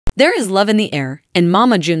There is love in the air, and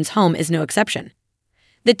Mama June's home is no exception.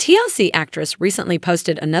 The TLC actress recently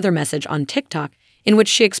posted another message on TikTok in which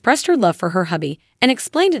she expressed her love for her hubby and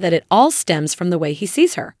explained that it all stems from the way he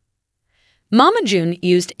sees her. Mama June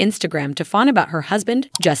used Instagram to fawn about her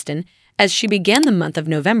husband, Justin, as she began the month of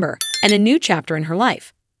November and a new chapter in her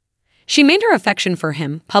life. She made her affection for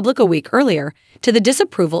him public a week earlier, to the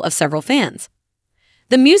disapproval of several fans.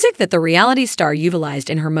 The music that the reality star utilized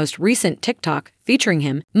in her most recent TikTok featuring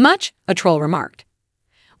him, much, a troll remarked.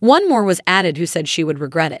 One more was added who said she would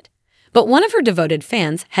regret it, but one of her devoted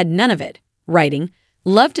fans had none of it, writing,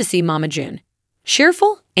 "Love to see Mama June.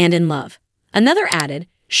 Cheerful and in love." Another added,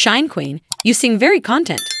 "Shine Queen, you sing very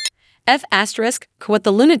content. F*** what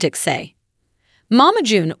the lunatics say." Mama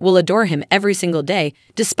June will adore him every single day,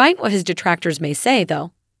 despite what his detractors may say,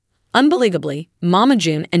 though. Unbelievably, Mama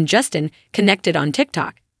June and Justin connected on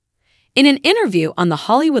TikTok. In an interview on the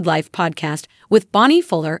Hollywood Life podcast with Bonnie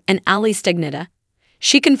Fuller and Ali Stagnita,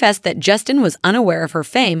 she confessed that Justin was unaware of her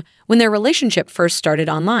fame when their relationship first started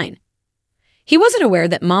online. "He wasn't aware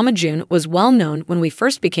that Mama June was well known when we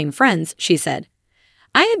first became friends," she said.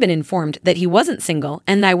 "I had been informed that he wasn't single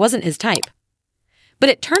and I wasn't his type. But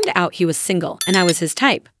it turned out he was single and I was his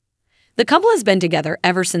type." The couple has been together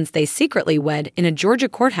ever since they secretly wed in a Georgia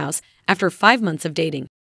courthouse after 5 months of dating.